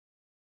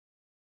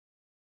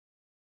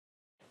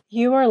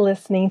You are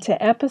listening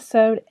to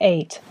Episode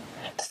 8,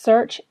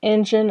 Search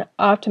Engine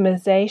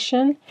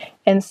Optimization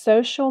and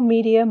Social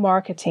Media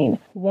Marketing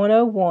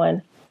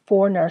 101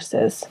 for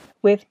Nurses,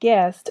 with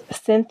guest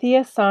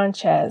Cynthia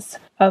Sanchez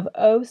of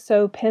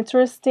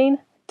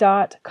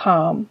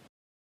ohsopinteresting.com.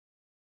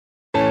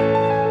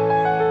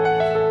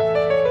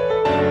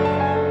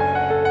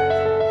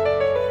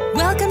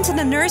 Welcome to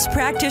the Nurse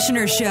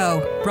Practitioner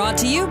Show, brought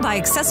to you by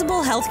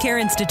Accessible Healthcare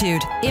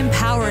Institute,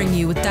 empowering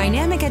you with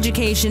dynamic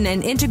education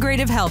and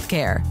integrative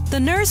healthcare. The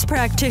Nurse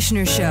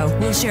Practitioner Show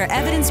will share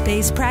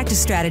evidence-based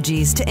practice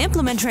strategies to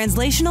implement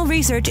translational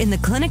research in the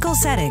clinical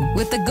setting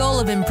with the goal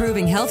of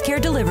improving healthcare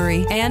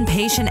delivery and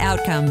patient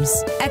outcomes.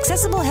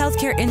 Accessible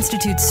Healthcare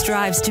Institute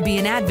strives to be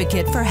an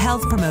advocate for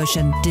health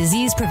promotion,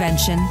 disease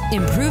prevention,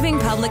 improving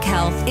public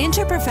health,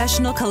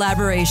 interprofessional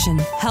collaboration,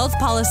 health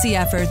policy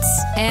efforts,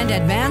 and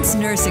advanced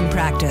nursing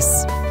practice.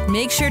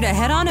 Make sure to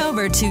head on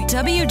over to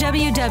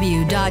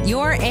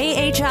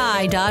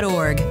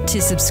www.yourahi.org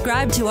to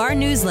subscribe to our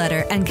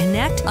newsletter and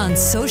connect on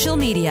social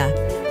media.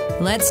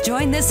 Let's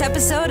join this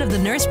episode of the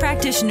Nurse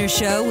Practitioner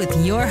Show with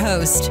your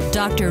host,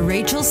 Dr.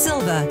 Rachel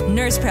Silva,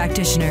 nurse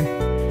practitioner.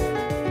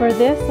 For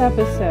this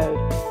episode,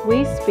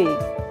 we speak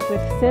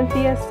with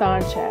Cynthia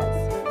Sanchez.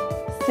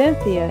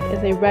 Cynthia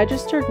is a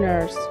registered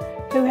nurse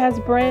who has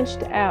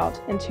branched out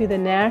into the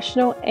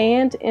national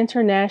and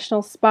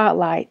international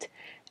spotlight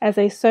as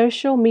a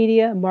social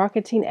media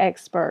marketing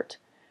expert,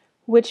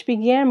 which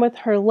began with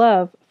her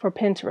love for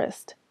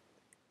Pinterest.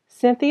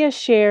 Cynthia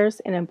shares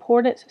an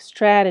important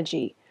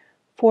strategy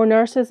for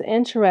nurses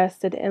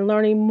interested in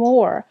learning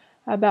more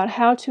about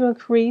how to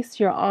increase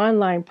your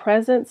online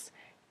presence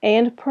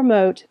and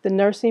promote the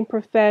nursing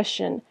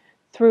profession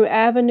through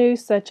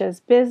avenues such as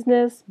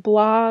business,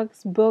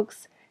 blogs,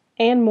 books,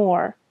 and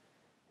more.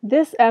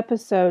 This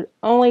episode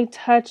only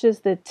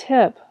touches the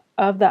tip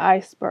of the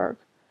iceberg,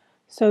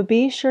 so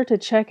be sure to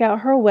check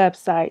out her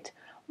website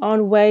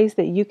on ways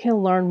that you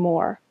can learn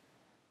more.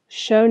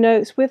 Show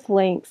notes with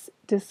links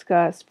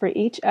discussed for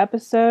each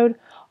episode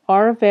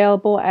are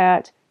available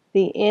at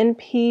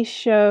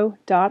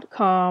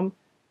thenpshow.com,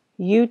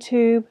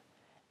 YouTube,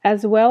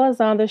 as well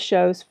as on the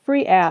show's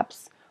free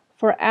apps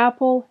for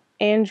Apple,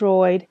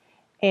 Android,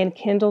 and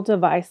Kindle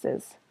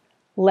devices.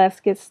 Let's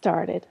get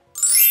started.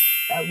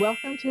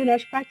 Welcome to the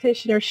Nurse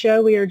Practitioner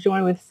Show. We are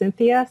joined with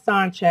Cynthia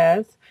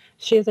Sanchez.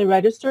 She is a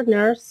registered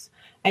nurse,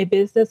 a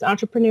business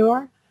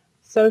entrepreneur,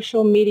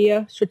 social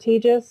media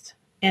strategist,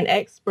 and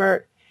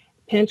expert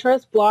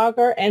Pinterest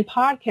blogger and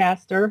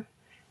podcaster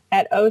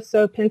at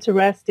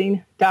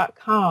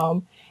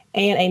ohsopinteresting.com,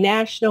 and a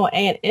national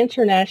and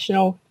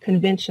international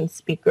convention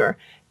speaker.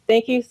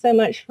 Thank you so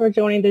much for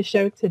joining the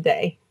show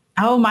today.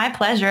 Oh, my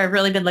pleasure. I've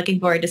really been looking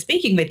forward to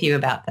speaking with you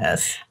about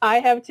this. I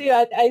have too.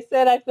 I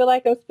said I feel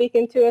like I'm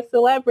speaking to a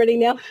celebrity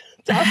now,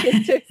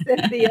 talking to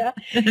Cynthia.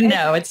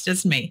 No, it's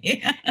just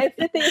me. And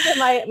Cynthia is in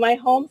my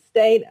home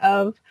state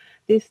of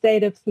the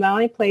state of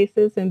smiling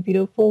places and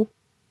beautiful,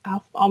 I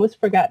almost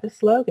forgot the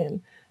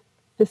slogan,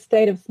 the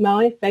state of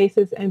smiling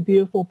faces and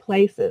beautiful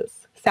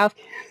places, South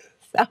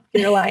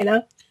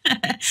Carolina.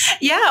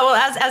 Yeah, well,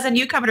 as a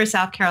newcomer to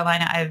South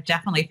Carolina, I've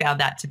definitely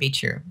found that to be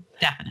true.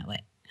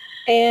 Definitely.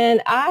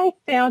 And I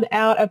found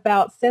out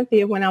about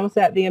Cynthia when I was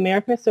at the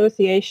American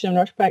Association of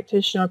Nurse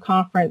Practitioner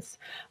Conference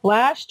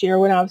last year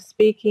when I was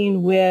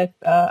speaking with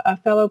a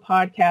fellow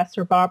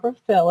podcaster, Barbara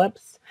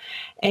Phillips.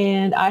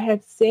 And I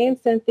had seen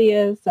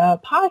Cynthia's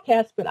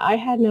podcast, but I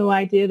had no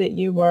idea that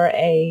you were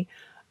a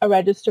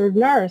registered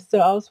nurse. So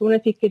I was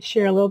wondering if you could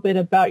share a little bit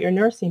about your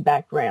nursing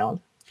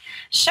background.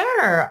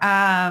 Sure.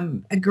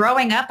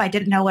 Growing up, I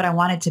didn't know what I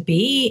wanted to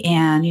be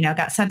and,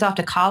 got sent off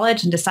to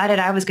college and decided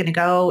I was going to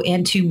go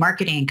into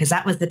marketing because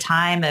that was the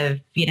time of,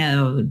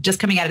 just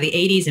coming out of the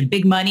 80s and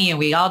big money and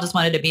we all just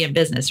wanted to be in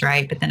business,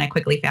 right? But then I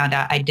quickly found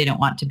out I didn't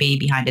want to be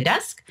behind a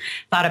desk.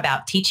 Thought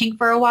about teaching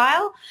for a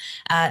while.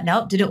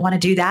 Nope, didn't want to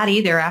do that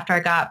either after I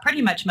got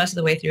pretty much most of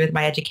the way through with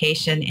my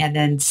education and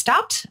then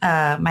stopped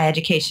my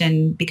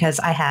education because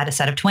I had a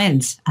set of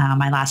twins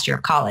my last year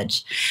of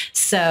college.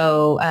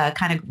 So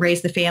kind of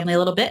raised the family a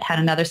little bit, had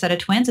another set of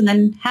twins, and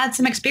then had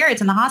some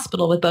experience in the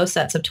hospital with both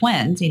sets of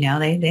twins.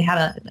 They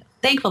had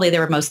thankfully they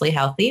were mostly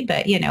healthy,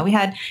 but we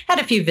had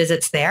a few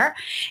visits there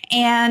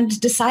and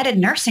decided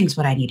nursing's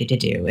what I needed to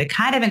do. It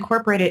kind of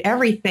incorporated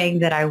everything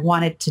that I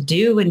wanted to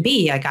do and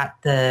be. I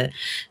got the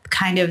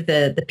kind of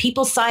the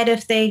people side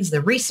of things,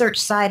 the research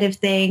side of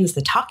things,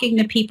 the talking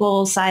to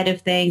people side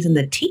of things, and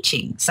the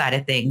teaching side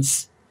of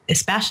things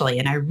especially.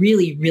 And I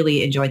really,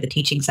 really enjoyed the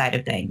teaching side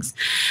of things.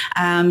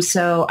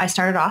 So I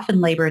started off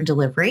in labor and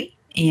delivery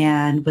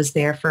and was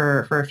there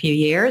for a few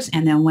years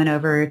and then went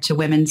over to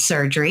women's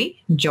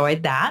surgery,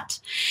 enjoyed that.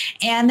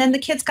 And then the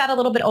kids got a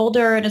little bit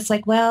older and it's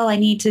like, well, I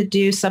need to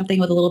do something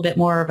with a little bit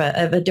more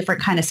of a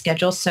different kind of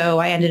schedule. So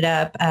I ended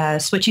up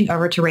switching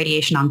over to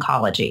radiation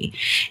oncology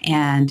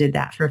and did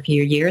that for a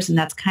few years. And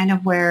that's kind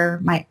of where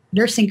my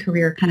nursing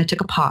career kind of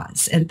took a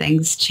pause and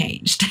things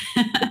changed.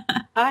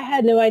 I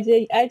had no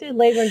idea. I did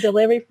labor and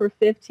delivery for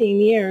 15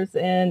 years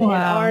in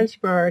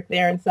Orangeburg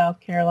there in South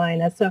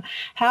Carolina. So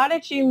how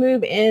did you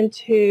move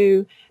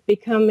into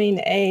becoming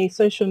a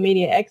social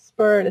media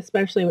expert,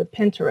 especially with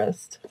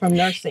Pinterest from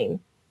nursing?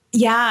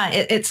 Yeah,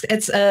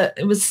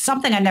 it was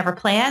something I never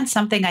planned,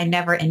 something I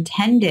never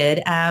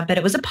intended, but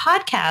it was a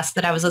podcast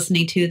that I was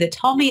listening to that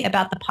told me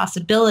about the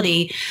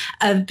possibility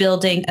of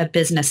building a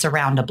business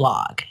around a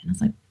blog. And I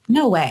was like,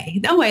 no way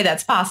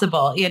that's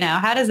possible.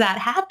 How does that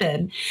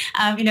happen?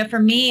 For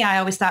me, I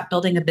always thought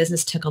building a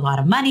business took a lot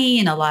of money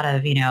and a lot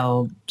of,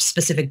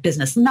 specific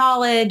business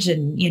knowledge.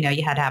 And, you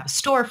had to have a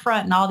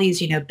storefront and all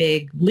these,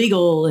 big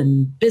legal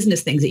and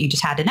business things that you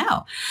just had to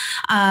know.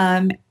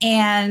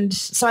 And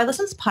so I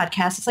listened to this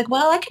podcast. It's like,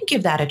 well, I can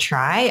give that a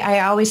try. I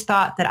always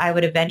thought that I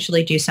would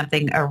eventually do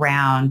something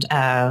around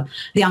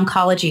the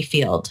oncology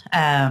field.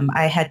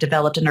 I had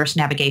developed a nurse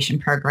navigation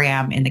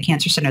program in the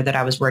cancer center that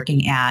I was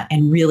working at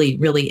and really,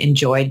 really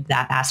enjoyed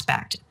that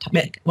aspect.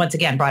 Once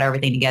again, brought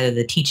everything together,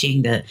 the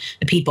teaching, the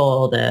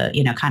people, the,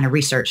 kind of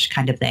research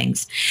kind of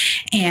things.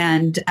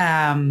 And so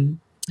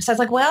I was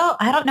like, well,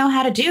 I don't know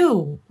how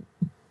to,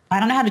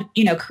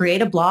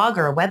 create a blog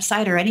or a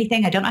website or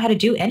anything. I don't know how to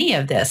do any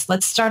of this.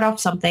 Let's start off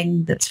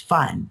something that's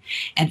fun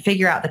and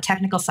figure out the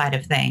technical side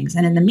of things.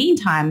 And in the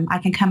meantime, I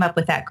can come up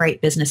with that great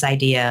business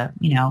idea,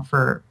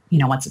 for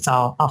once it's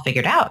all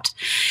figured out.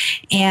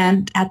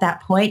 And at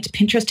that point,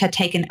 Pinterest had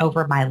taken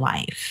over my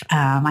life.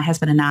 My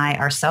husband and I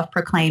are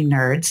self-proclaimed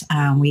nerds.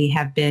 We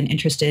have been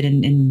interested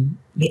in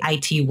the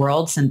IT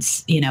world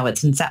since,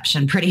 its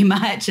inception pretty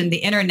much, and the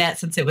internet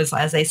since it was,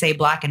 as they say,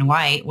 black and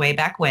white way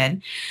back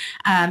when.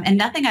 And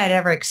nothing I'd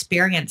ever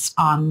experienced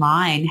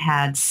online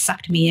had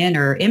sucked me in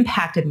or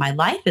impacted my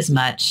life as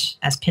much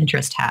as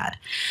Pinterest had.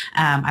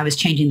 I was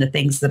changing the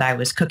things that I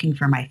was cooking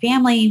for my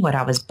family, what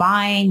I was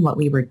buying, what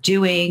we were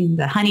doing.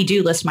 The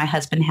honey-do list my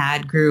husband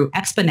had grew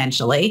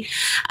exponentially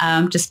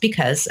just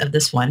because of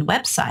this one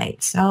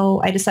website.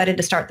 So I decided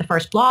to start the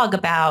first blog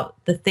about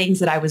the things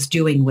that I was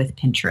doing with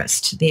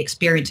Pinterest, the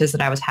experiences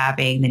that I was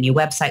having, the new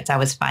websites I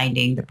was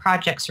finding, the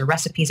projects or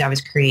recipes I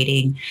was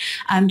creating,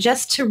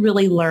 just to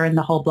really learn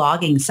the whole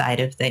blogging side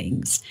of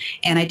things.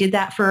 And I did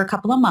that for a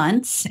couple of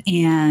months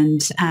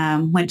and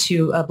went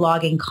to a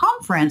blogging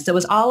conference that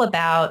was all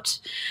about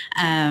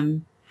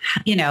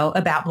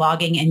about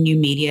blogging and new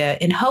media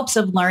in hopes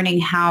of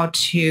learning how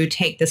to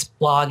take this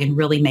blog and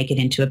really make it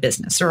into a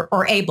business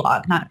or a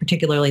blog, not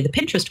particularly the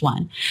Pinterest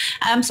one.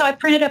 So I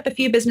printed up a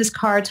few business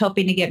cards,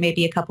 hoping to get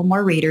maybe a couple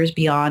more readers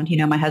beyond,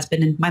 my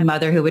husband and my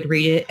mother who would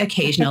read it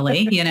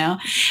occasionally,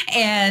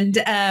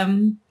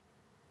 and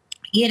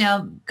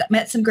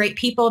met some great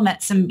people,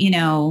 met some,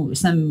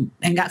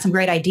 and got some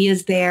great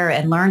ideas there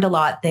and learned a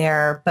lot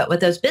there. But with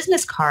those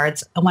business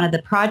cards, one of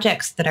the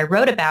projects that I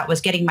wrote about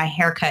was getting my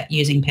hair cut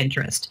using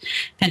Pinterest.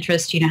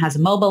 Pinterest, has a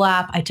mobile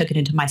app. I took it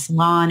into my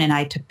salon and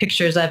I took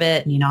pictures of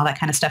it and, all that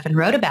kind of stuff and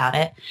wrote about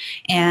it.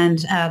 And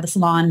the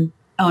salon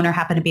owner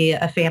happened to be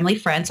a family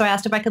friend. So I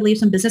asked if I could leave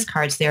some business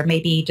cards there,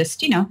 maybe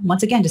just,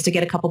 once again, just to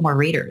get a couple more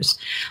readers.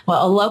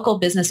 Well, a local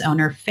business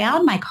owner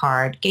found my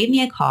card, gave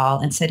me a call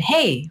and said,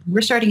 hey,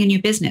 we're starting a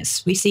new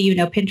business. We see you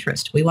know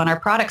Pinterest. We want our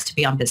products to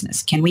be on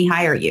business. Can we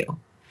hire you?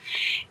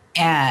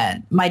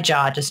 And my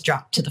jaw just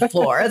dropped to the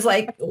floor. It's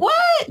like,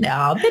 what?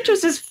 No,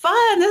 Pinterest is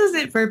fun. This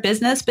isn't for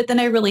business. But then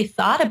I really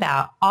thought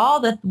about all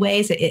the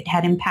ways that it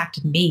had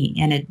impacted me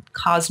and it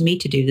caused me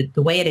to do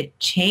the way it had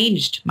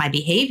changed my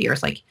behavior.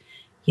 It's like,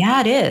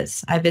 yeah, it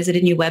is. I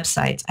visited new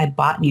websites. I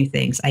bought new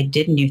things. I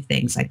did new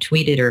things. I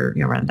tweeted or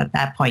around at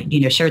that point,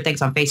 shared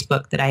things on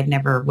Facebook that I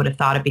never would have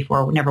thought of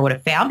before, never would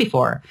have found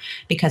before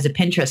because of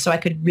Pinterest. So I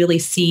could really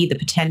see the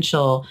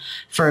potential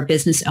for a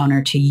business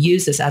owner to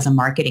use this as a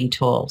marketing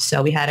tool.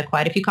 So we had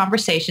quite a few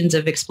conversations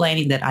of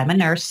explaining that I'm a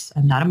nurse.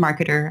 I'm not a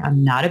marketer.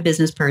 I'm not a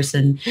business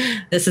person.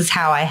 This is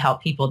how I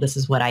help people. This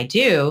is what I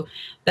do.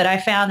 But I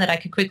found that I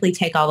could quickly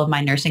take all of my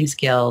nursing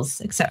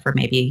skills, except for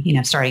maybe,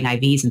 starting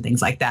IVs and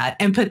things like that,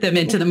 and put them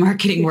into the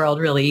marketing world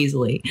really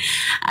easily.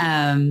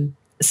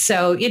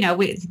 So,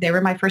 they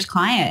were my first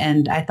client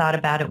and I thought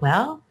about it,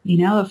 well,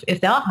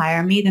 if they'll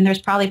hire me, then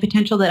there's probably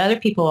potential that other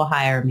people will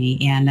hire me.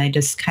 And I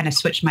just kind of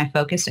switched my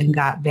focus and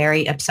got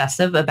very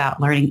obsessive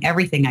about learning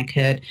everything I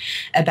could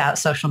about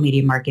social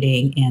media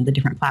marketing and the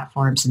different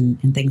platforms and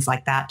things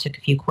like that. Took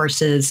a few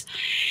courses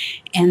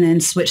and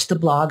then switched the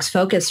blog's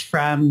focus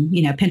from,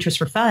 Pinterest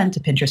for fun to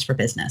Pinterest for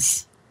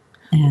business.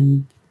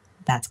 And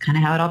that's kind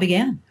of how it all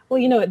began.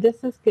 Well,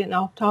 this is getting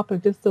off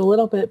topic just a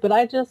little bit, but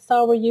I just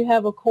saw where you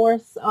have a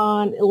course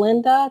on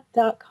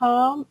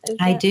lynda.com.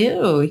 I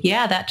do.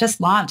 Yeah, that just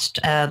launched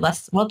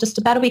just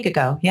about a week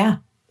ago. Yeah.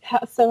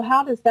 So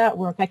how does that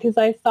work? Because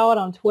I saw it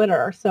on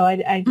Twitter. So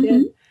I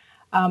did.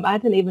 I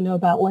didn't even know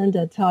about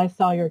Lynda until I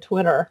saw your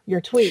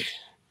tweet.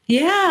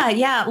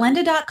 Yeah.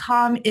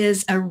 Lynda.com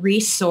is a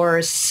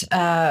resource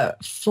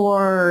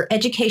for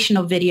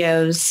educational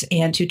videos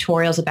and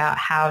tutorials about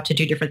how to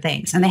do different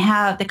things. And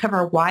they cover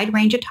a wide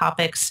range of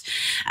topics,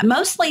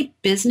 mostly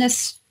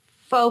business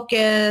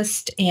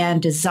focused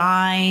and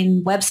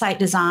design, website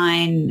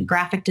design,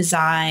 graphic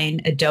design,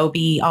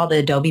 Adobe, all the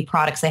Adobe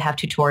products they have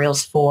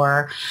tutorials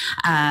for.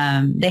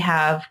 They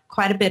have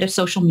quite a bit of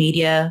social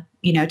media,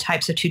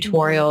 types of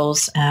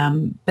tutorials.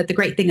 But the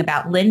great thing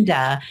about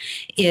Linda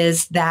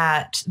is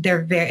that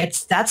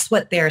that's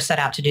what they're set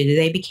out to do.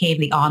 They became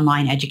the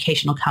online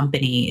educational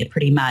company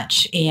pretty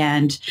much.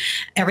 And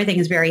everything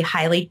is very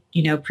highly,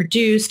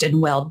 produced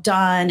and well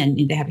done.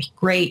 And they have a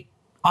great,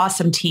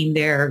 awesome team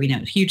there,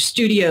 huge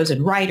studios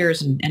and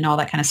writers and all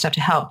that kind of stuff to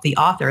help the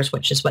authors,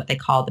 which is what they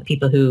call the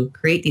people who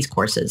create these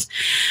courses.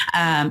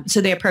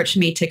 So they approached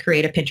me to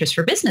create a Pinterest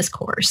for Business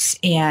course.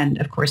 And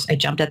of course, I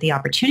jumped at the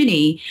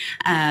opportunity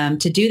to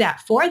do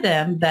that for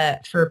them.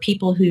 But for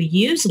people who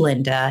use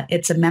Linda,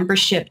 it's a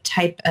membership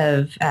type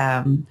of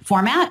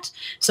format.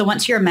 So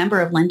once you're a member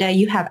of Linda,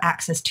 you have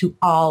access to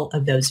all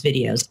of those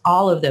videos,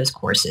 all of those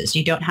courses.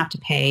 You don't have to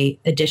pay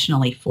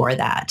additionally for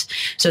that.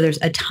 So there's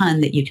a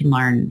ton that you can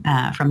learn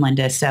from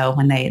Linda. So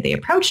when they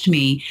approached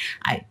me,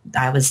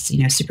 I was,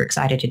 super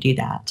excited to do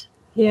that.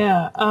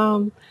 Yeah.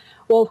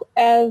 Well,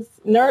 as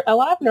a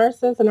lot of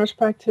nurses and nurse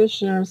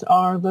practitioners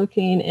are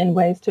looking in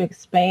ways to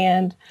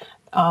expand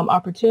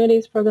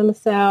opportunities for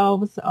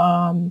themselves,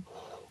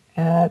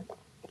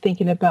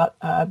 thinking about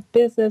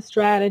business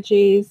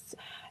strategies.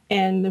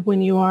 And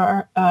when you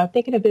are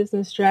thinking of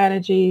business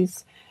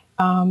strategies,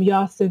 you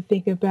also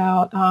think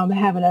about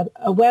having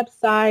a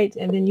website,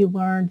 and then you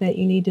learn that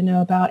you need to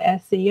know about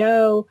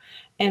SEO.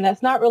 And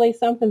that's not really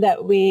something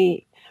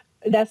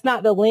that's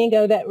not the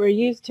lingo that we're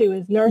used to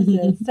as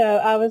nurses. So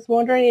I was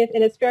wondering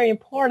and it's very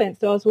important.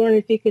 So I was wondering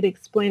if you could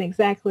explain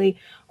exactly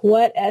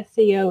what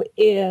SEO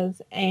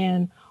is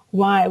and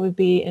why it would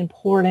be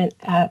important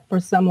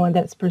for someone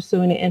that's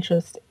pursuing an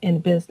interest in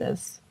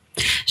business.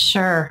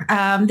 Sure.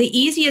 The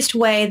easiest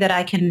way that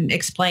I can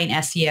explain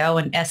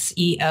SEO, and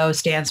SEO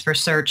stands for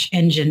search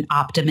engine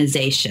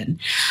optimization,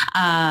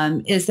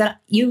 is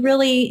that you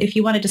really, if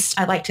you want to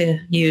I like to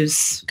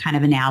use kind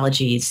of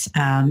analogies.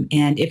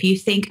 And if you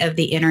think of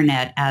the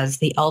internet as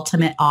the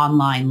ultimate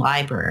online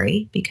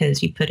library,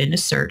 because you put in a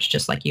search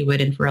just like you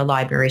would in for a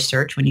library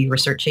search when you were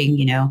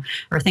searching,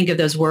 or think of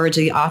those words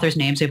or the author's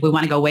names. If we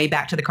want to go way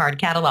back to the card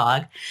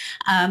catalog,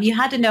 you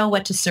had to know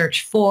what to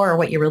search for or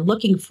what you were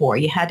looking for.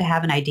 You had to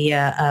have an idea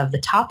of the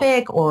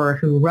topic or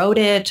who wrote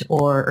it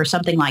or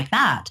something like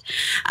that.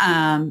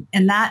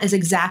 And that is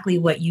exactly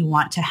what you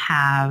want to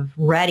have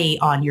ready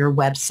on your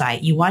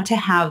website. You want to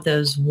have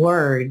those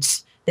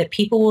words that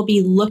people will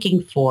be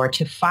looking for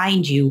to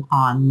find you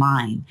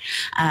online.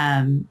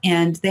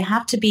 And they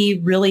have to be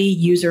really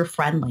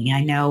user-friendly.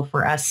 I know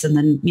for us in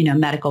the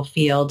medical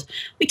field,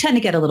 we tend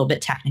to get a little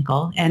bit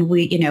technical. And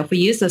we, if we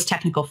use those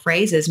technical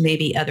phrases,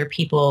 maybe other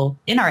people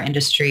in our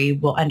industry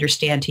will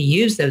understand to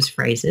use those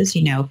phrases.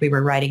 If we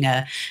were writing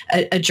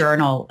a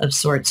journal of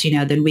sorts,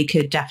 then we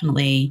could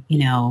definitely,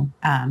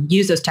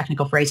 use those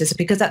technical phrases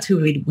because that's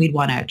who we'd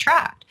want to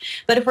attract.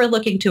 But if we're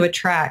looking to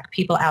attract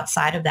people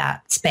outside of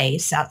that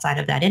space, outside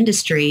of that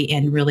industry,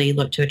 and really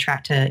look to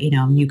attract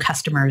new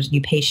customers,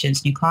 new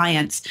patients, new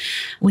clients,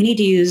 we need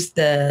to use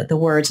the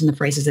words and the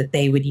phrases that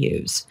they would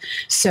use.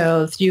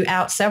 So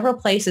throughout several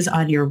places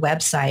on your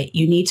website,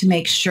 you need to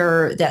make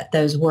sure that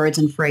those words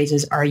and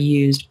phrases are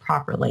used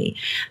properly.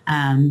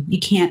 You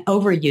can't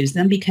overuse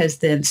them because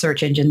then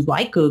search engines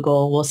like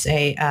Google will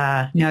say,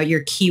 no,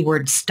 you're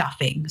keyword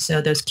stuffing.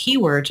 So those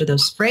keywords or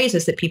those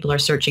phrases that people are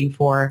searching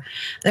for,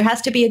 there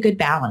has to be a good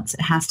balance.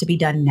 It has to be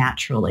done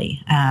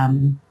naturally.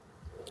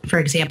 For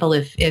example,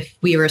 if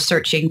we were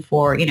searching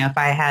for, if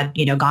I had,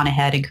 gone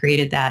ahead and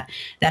created that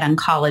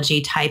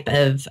oncology type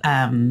of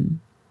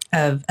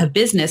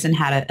business and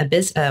had a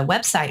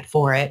website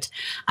for it,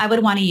 I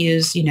would want to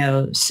use,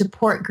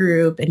 support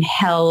group and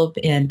help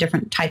and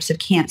different types of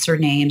cancer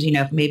names.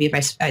 Maybe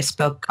if I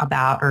spoke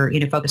about or,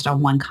 focused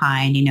on one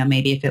kind,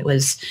 maybe if it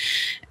was,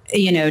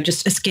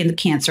 just a skin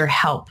cancer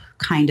help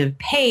kind of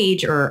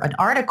page or an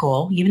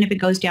article, even if it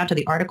goes down to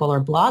the article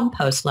or blog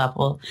post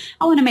level,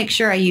 I want to make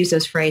sure I use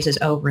those phrases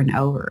over and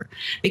over.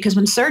 Because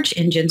when search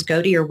engines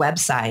go to your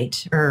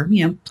website or,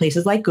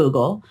 places like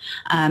Google,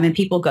 and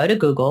people go to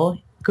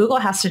Google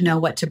has to know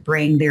what to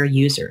bring their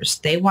users.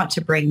 They want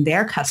to bring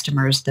their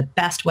customers the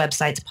best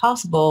websites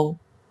possible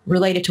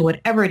related to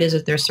whatever it is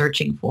that they're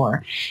searching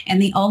for.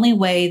 And the only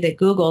way that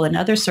Google and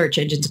other search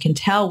engines can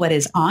tell what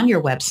is on your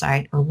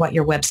website or what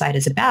your website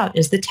is about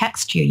is the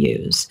text you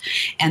use.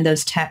 And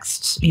those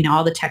texts,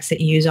 all the text that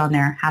you use on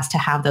there has to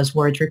have those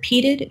words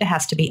repeated. It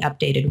has to be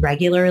updated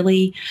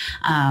regularly.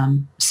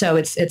 So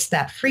it's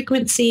that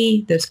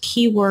frequency, those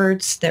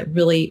keywords that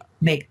really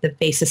make the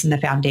basis and the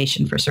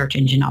foundation for search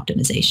engine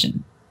optimization.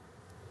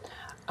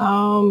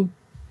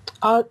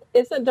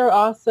 Isn't there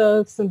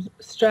also some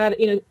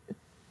strategy,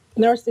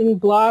 nursing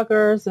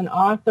bloggers and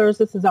authors,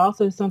 this is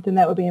also something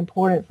that would be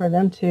important for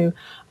them to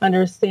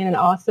understand, and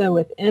also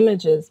with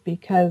images,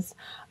 because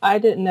I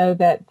didn't know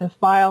that the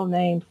file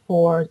name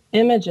for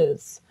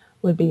images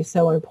would be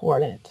so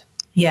important.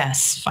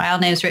 Yes, file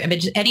names. I mean,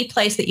 just any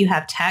place that you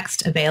have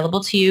text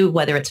available to you,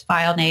 whether it's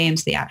file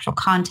names, the actual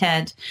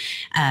content,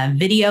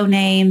 video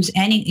names,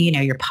 any,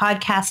 your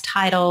podcast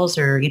titles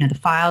or, the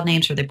file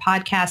names for the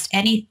podcast,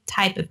 any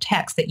type of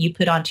text that you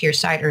put onto your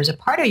site or as a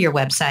part of your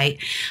website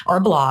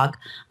or blog,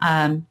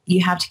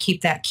 you have to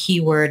keep that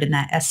keyword and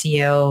that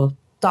SEO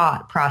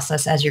thought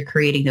process as you're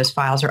creating those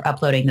files or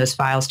uploading those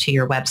files to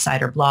your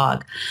website or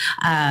blog,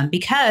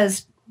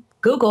 because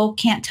Google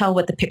can't tell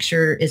what the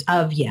picture is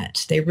of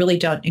yet. They really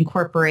don't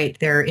incorporate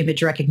their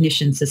image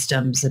recognition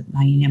systems that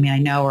I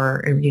know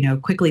are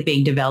quickly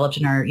being developed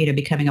and are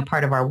becoming a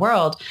part of our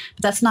world,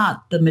 but that's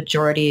not the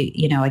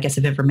majority I guess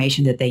of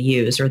information that they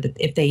use, or that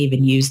if they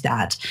even use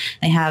that.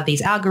 They have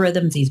these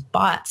algorithms, these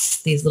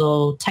bots, these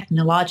little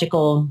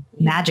technological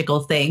magical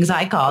things,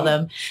 I call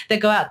them,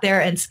 that go out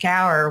there and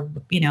scour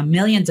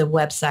millions of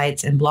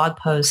websites and blog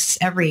posts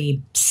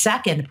every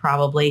second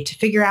probably to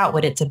figure out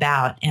what it's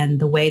about. And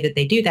the way that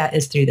they do that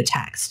is through the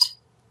text.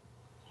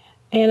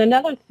 And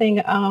another thing,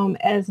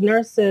 as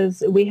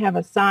nurses, we have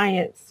a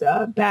science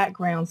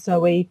background,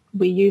 so we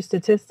use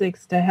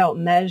statistics to help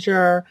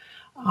measure,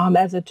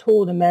 as a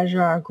tool to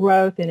measure our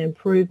growth and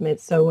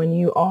improvement. So when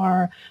you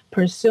are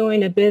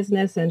pursuing a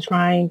business and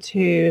trying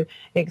to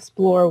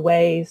explore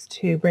ways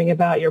to bring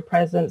about your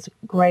presence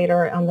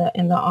greater in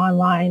the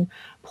online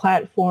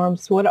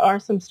platforms, what are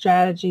some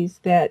strategies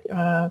that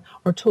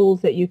or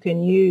tools that you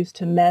can use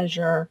to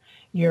measure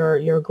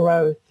your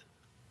growth?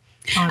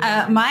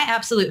 My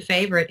absolute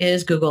favorite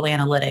is Google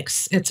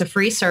Analytics. It's a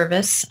free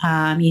service.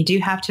 You do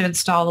have to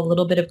install a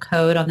little bit of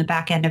code on the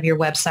back end of your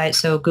website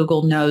so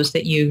Google knows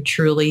that you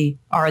truly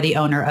are the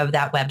owner of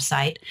that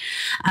website.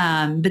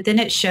 But then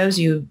it shows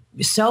you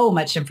so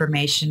much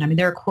information. I mean,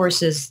 there are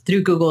courses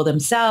through Google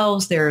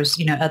themselves. There's,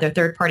 other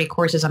third-party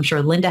courses. I'm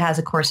sure Linda has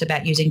a course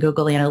about using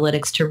Google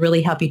Analytics to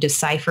really help you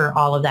decipher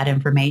all of that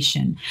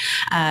information.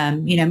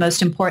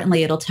 Most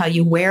importantly, it'll tell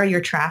you where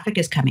your traffic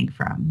is coming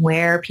from,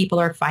 where people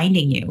are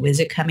finding you. Is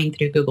it coming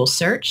through Google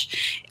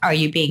search? Are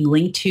you being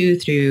linked to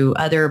through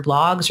other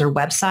blogs or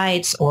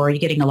websites, or are you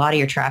getting a lot of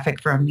your traffic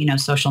from,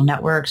 social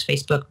networks,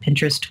 Facebook,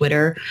 Pinterest,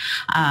 Twitter?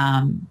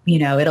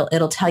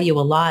 It'll tell you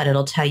a lot.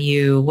 It'll tell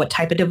you what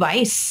type of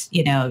device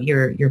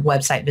your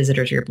website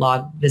visitors, your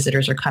blog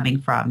visitors are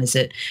coming from.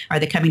 Are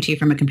they coming to you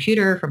from a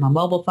computer, from a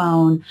mobile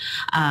phone?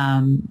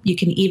 You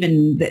can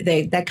even,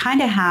 they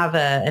kind of have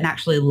an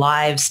actually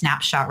live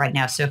snapshot right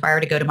now. So if I were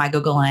to go to my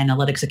Google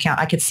Analytics account,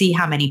 I could see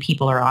how many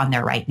people are on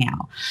there right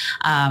now.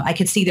 I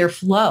could see their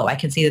flow. I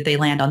can see that they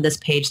land on this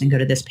page, then go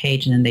to this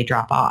page, and then they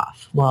drop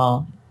off.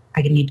 Well,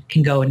 I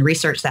can go and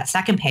research that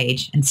second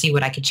page and see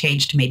what I could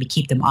change to maybe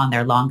keep them on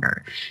there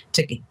longer,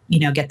 to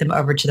get them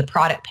over to the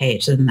product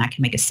page, so then I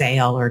can make a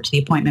sale, or to the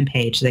appointment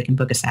page so they can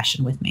book a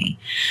session with me.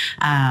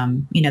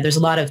 There's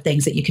a lot of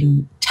things that you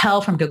can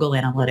tell from Google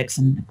Analytics,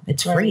 and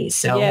it's free.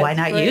 So why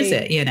not use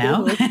it?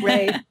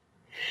 Great.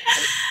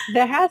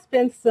 There has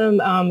been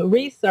some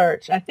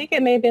research, I think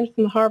it may have been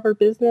from Harvard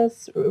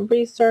Business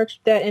Research,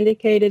 that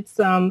indicated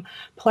some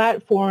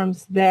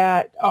platforms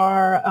that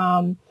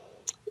are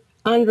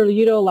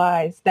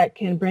underutilized that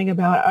can bring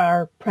about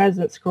our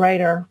presence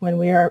greater when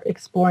we are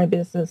exploring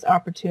business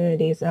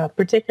opportunities,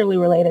 particularly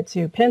related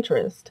to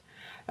Pinterest.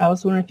 I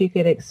was wondering if you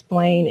could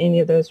explain any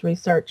of those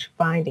research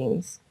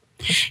findings.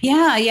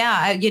 Yeah.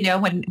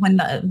 When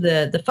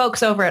the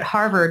folks over at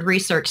Harvard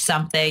research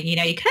something, you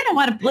kind of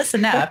want to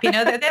listen up.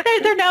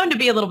 They're known to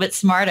be a little bit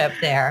smart up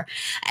there,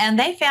 and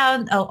they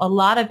found a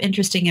lot of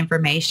interesting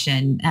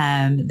information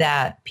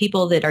that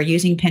people that are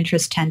using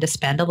Pinterest tend to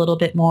spend a little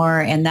bit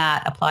more, and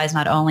that applies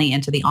not only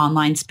into the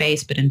online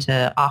space but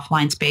into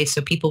offline space.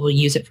 So people will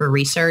use it for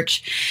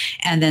research,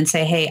 and then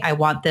say, "Hey, I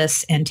want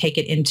this," and take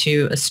it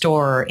into a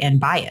store and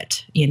buy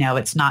it.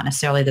 It's not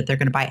necessarily that they're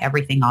going to buy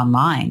everything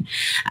online.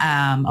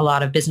 A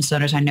lot of business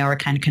owners I know are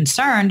kind of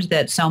concerned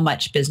that so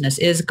much business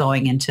is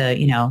going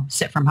into,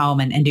 sit from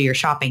home and do your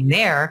shopping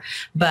there,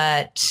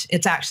 but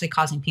it's actually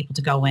causing people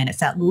to go in. It's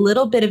that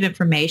little bit of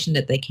information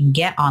that they can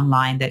get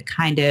online that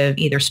kind of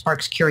either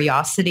sparks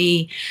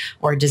curiosity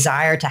or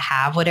desire to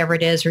have whatever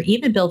it is, or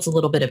even builds a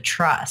little bit of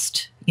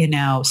trust.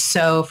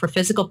 So for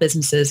physical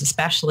businesses,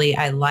 especially,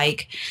 I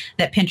like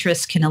that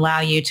Pinterest can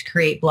allow you to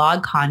create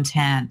blog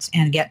content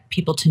and get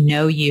people to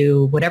know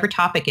you, whatever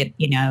topic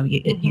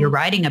you're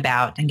writing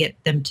about, and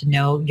get them to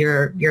know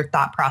your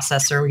thought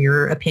process or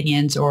your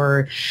opinions,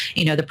 or,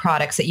 the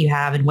products that you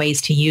have and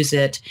ways to use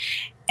it.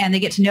 And they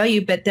get to know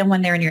you, but then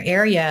when they're in your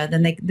area,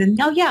 then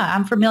oh yeah,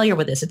 I'm familiar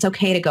with this. It's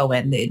okay to go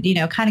in.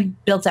 Kind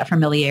of builds that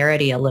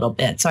familiarity a little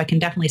bit. So I can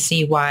definitely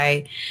see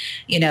why,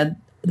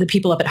 the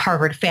people up at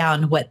Harvard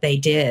found what they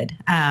did.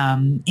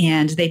 And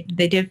they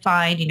did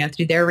find,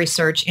 through their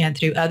research and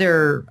through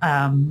other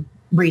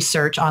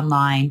research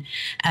online,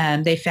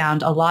 they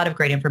found a lot of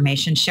great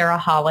information.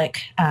 Shareaholic,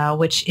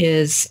 which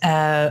is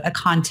a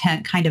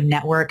content kind of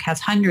network, has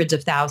hundreds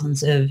of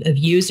thousands of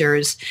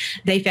users.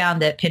 They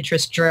found that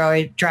Pinterest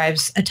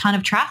drives a ton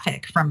of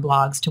traffic from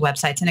blogs to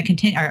websites, and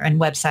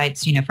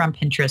websites, from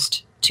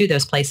Pinterest to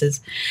those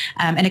places.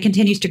 And it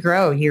continues to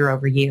grow year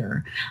over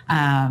year.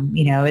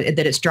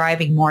 That it's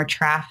driving more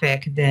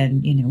traffic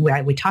than,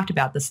 we talked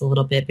about this a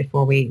little bit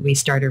before we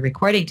started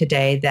recording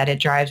today, that it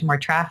drives more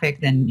traffic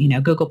than,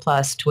 Google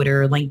Plus,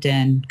 Twitter,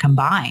 LinkedIn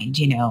combined,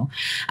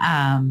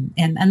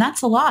 and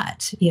that's a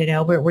lot.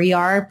 We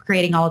are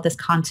creating all of this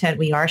content.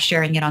 We are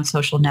sharing it on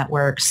social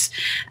networks.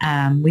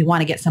 We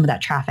want to get some of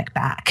that traffic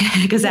back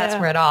because that's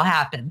where it all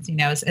happens.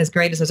 As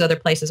great as those other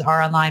places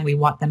are online, we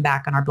want them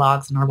back on our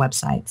blogs and our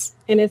websites.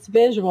 And it's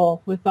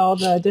visual with all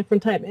the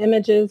different type of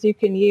images you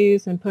can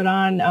use and put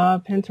on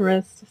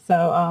Pinterest.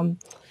 So,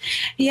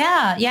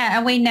 Yeah.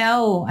 And we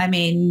know,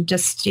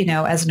 just,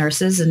 as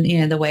nurses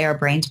and, the way our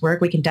brains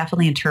work, we can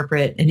definitely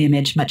interpret an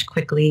image much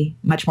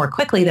more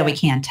quickly than we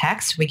can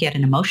text. We get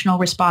an emotional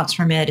response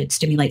from it. It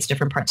stimulates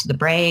different parts of the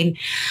brain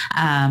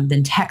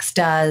than text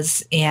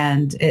does.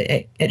 And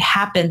it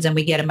happens, and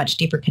we get a much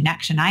deeper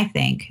connection, I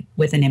think,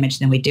 with an image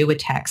than we do with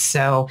text.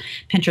 So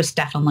Pinterest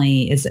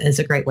definitely is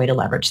a great way to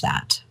leverage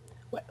that.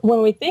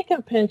 When we think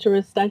of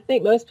Pinterest, I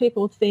think most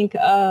people think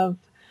of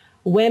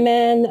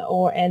women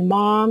and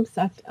moms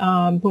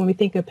when we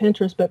think of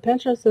Pinterest, but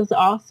Pinterest is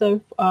also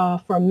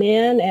for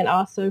men and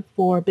also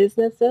for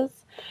businesses.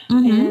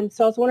 Mm-hmm. And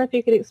so I was wondering if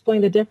you could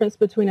explain the difference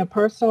between a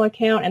personal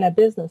account and a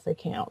business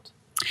account.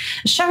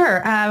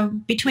 Sure.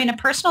 Between a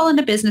personal and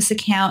a business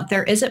account,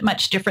 there isn't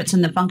much difference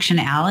in the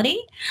functionality,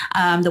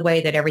 the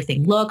way that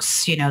everything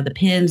looks, the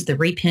pins, the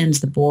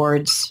repins, the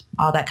boards,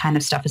 all that kind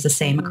of stuff is the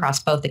same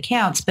across both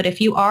accounts. But if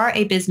you are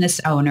a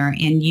business owner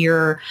and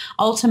your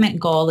ultimate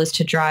goal is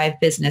to drive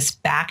business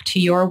back to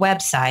your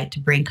website, to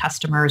bring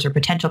customers or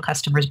potential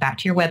customers back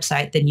to your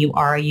website, then you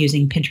are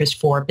using Pinterest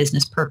for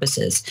business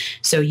purposes.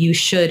 So you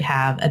should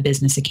have a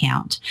business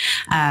account.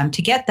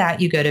 To get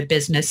that, you go to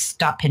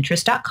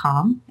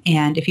business.pinterest.com.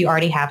 And if you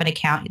already have an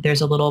account,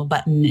 there's a little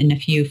button in a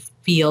few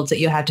fields that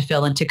you have to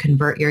fill in to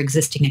convert your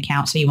existing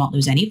account so you won't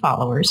lose any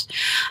followers.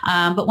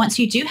 But once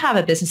you do have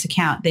a business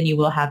account, then you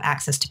will have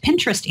access to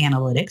Pinterest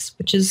Analytics,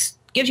 which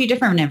gives you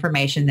different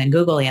information than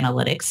Google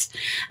Analytics,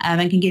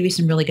 and can give you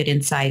some really good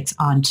insights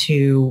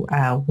onto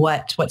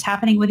what's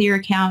happening with your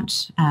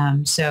account.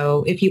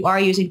 So if you are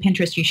using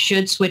Pinterest, you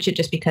should switch it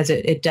just because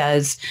it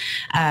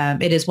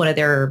is one of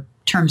their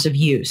terms of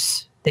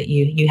use that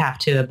you have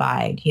to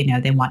abide.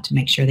 They want to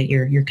make sure that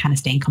you're kind of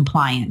staying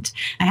compliant.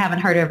 I haven't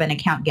heard of an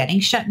account getting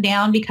shut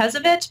down because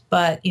of it,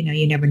 but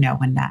you never know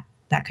when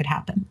that could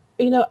happen.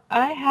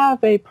 I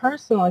have a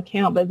personal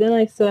account, but then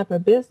I set up a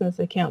business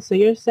account. So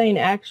you're saying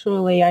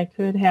actually I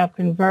could have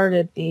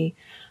converted the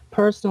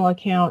personal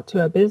account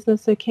to a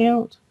business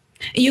account?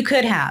 You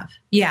could have,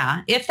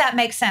 yeah, if that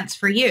makes sense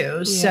for you.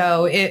 Yeah.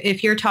 So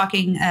if you're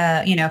talking,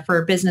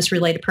 for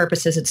business-related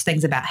purposes, it's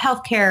things about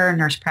healthcare,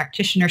 nurse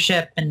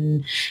practitionership,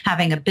 and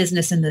having a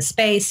business in the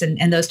space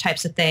and those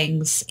types of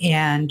things.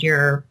 And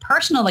your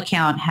personal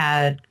account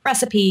had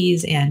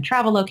recipes and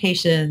travel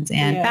locations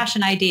and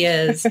fashion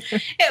ideas.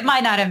 It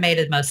might not have made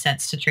the most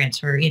sense to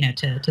transfer,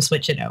 to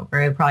switch it over.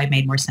 It probably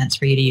made more sense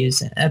for you to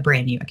use a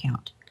brand new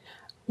account.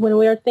 When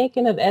we are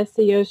thinking of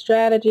SEO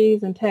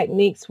strategies and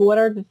techniques, what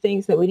are the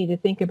things that we need to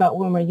think about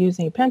when we're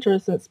using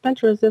Pinterest? Since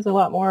Pinterest is a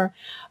lot more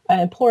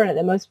important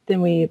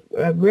than we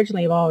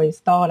originally have always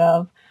thought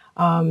of.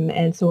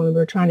 And so when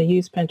we're trying to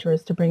use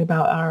Pinterest to bring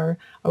about our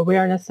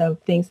awareness of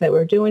things that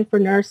we're doing for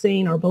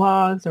nursing or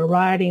blogs or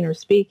writing or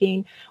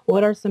speaking,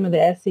 what are some of the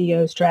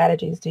SEO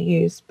strategies to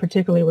use,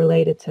 particularly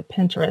related to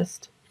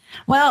Pinterest?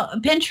 Well,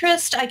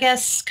 Pinterest, I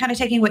guess, kind of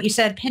taking what you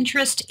said,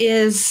 Pinterest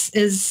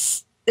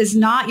is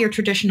not your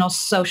traditional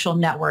social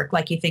network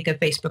like you think of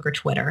Facebook or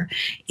Twitter.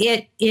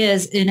 It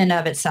is in and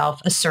of itself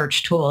a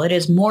search tool. It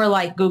is more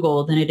like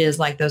Google than it is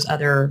like those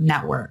other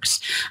networks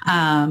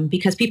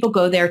because people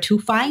go there to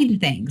find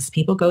things.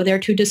 People go there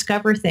to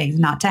discover things,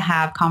 not to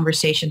have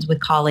conversations with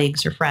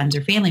colleagues or friends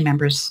or family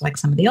members like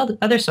some of the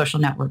other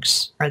social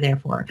networks are there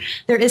for.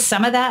 There is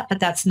some of that, but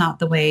that's not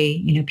the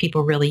way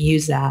people really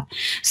use that.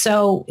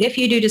 So if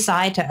you do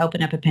decide to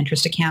open up a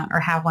Pinterest account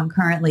or have one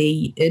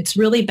currently, it's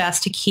really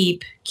best to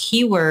keep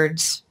keywords,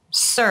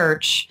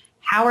 search,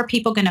 how are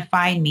people going to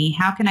find me?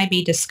 How can I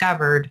be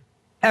discovered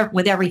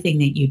with everything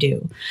that you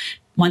do?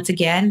 Once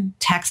again,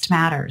 text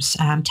matters.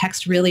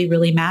 Text really,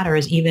 really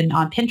matters, even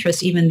on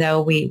Pinterest, even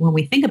though when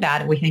we think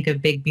about it, we think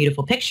of big,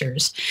 beautiful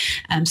pictures.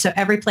 So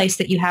every place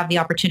that you have the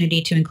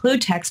opportunity to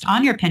include text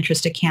on your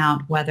Pinterest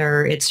account,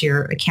 whether it's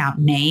your account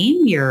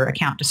name, your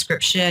account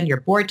description, your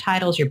board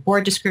titles, your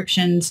board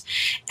descriptions,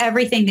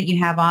 everything that you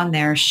have on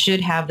there should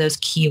have those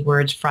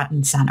keywords front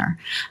and center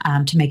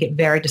to make it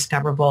very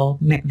discoverable,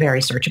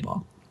 very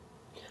searchable.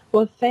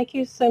 Well, thank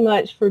you so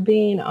much for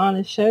being on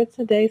the show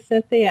today,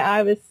 Cynthia.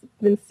 I've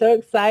been so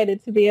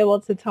excited to be able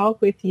to talk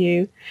with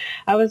you.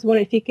 I was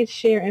wondering if you could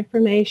share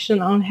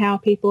information on how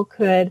people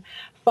could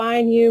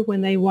find you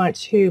when they want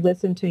to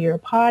listen to your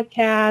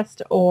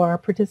podcast or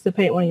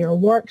participate in one of your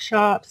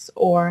workshops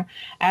or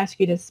ask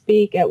you to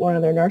speak at one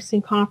of their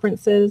nursing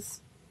conferences.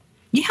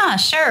 Yeah,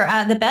 sure.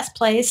 The best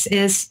place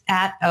is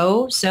at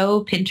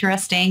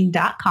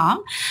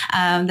ohsopinteresting.com.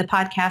 The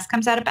podcast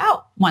comes out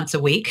about once a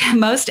week,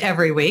 most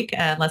every week,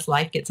 unless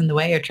life gets in the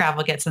way or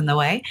travel gets in the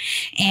way.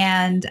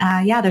 And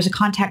there's a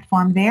contact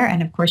form there.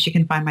 And of course, you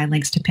can find my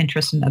links to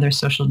Pinterest and other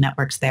social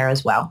networks there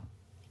as well.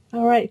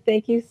 All right.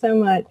 Thank you so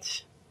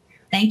much.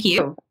 Thank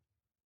you.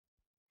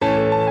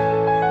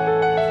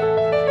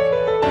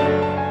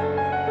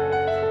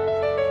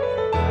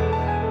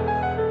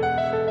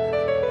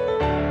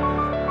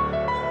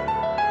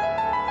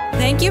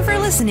 Thank you for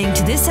listening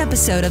to this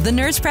episode of the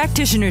Nurse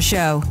Practitioner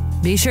Show.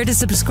 Be sure to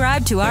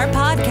subscribe to our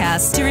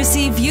podcast to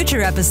receive future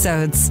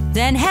episodes.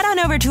 Then head on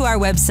over to our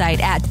website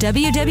at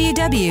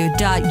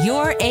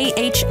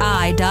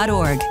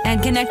www.yourahi.org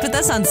and connect with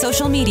us on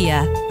social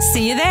media.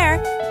 See you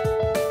there.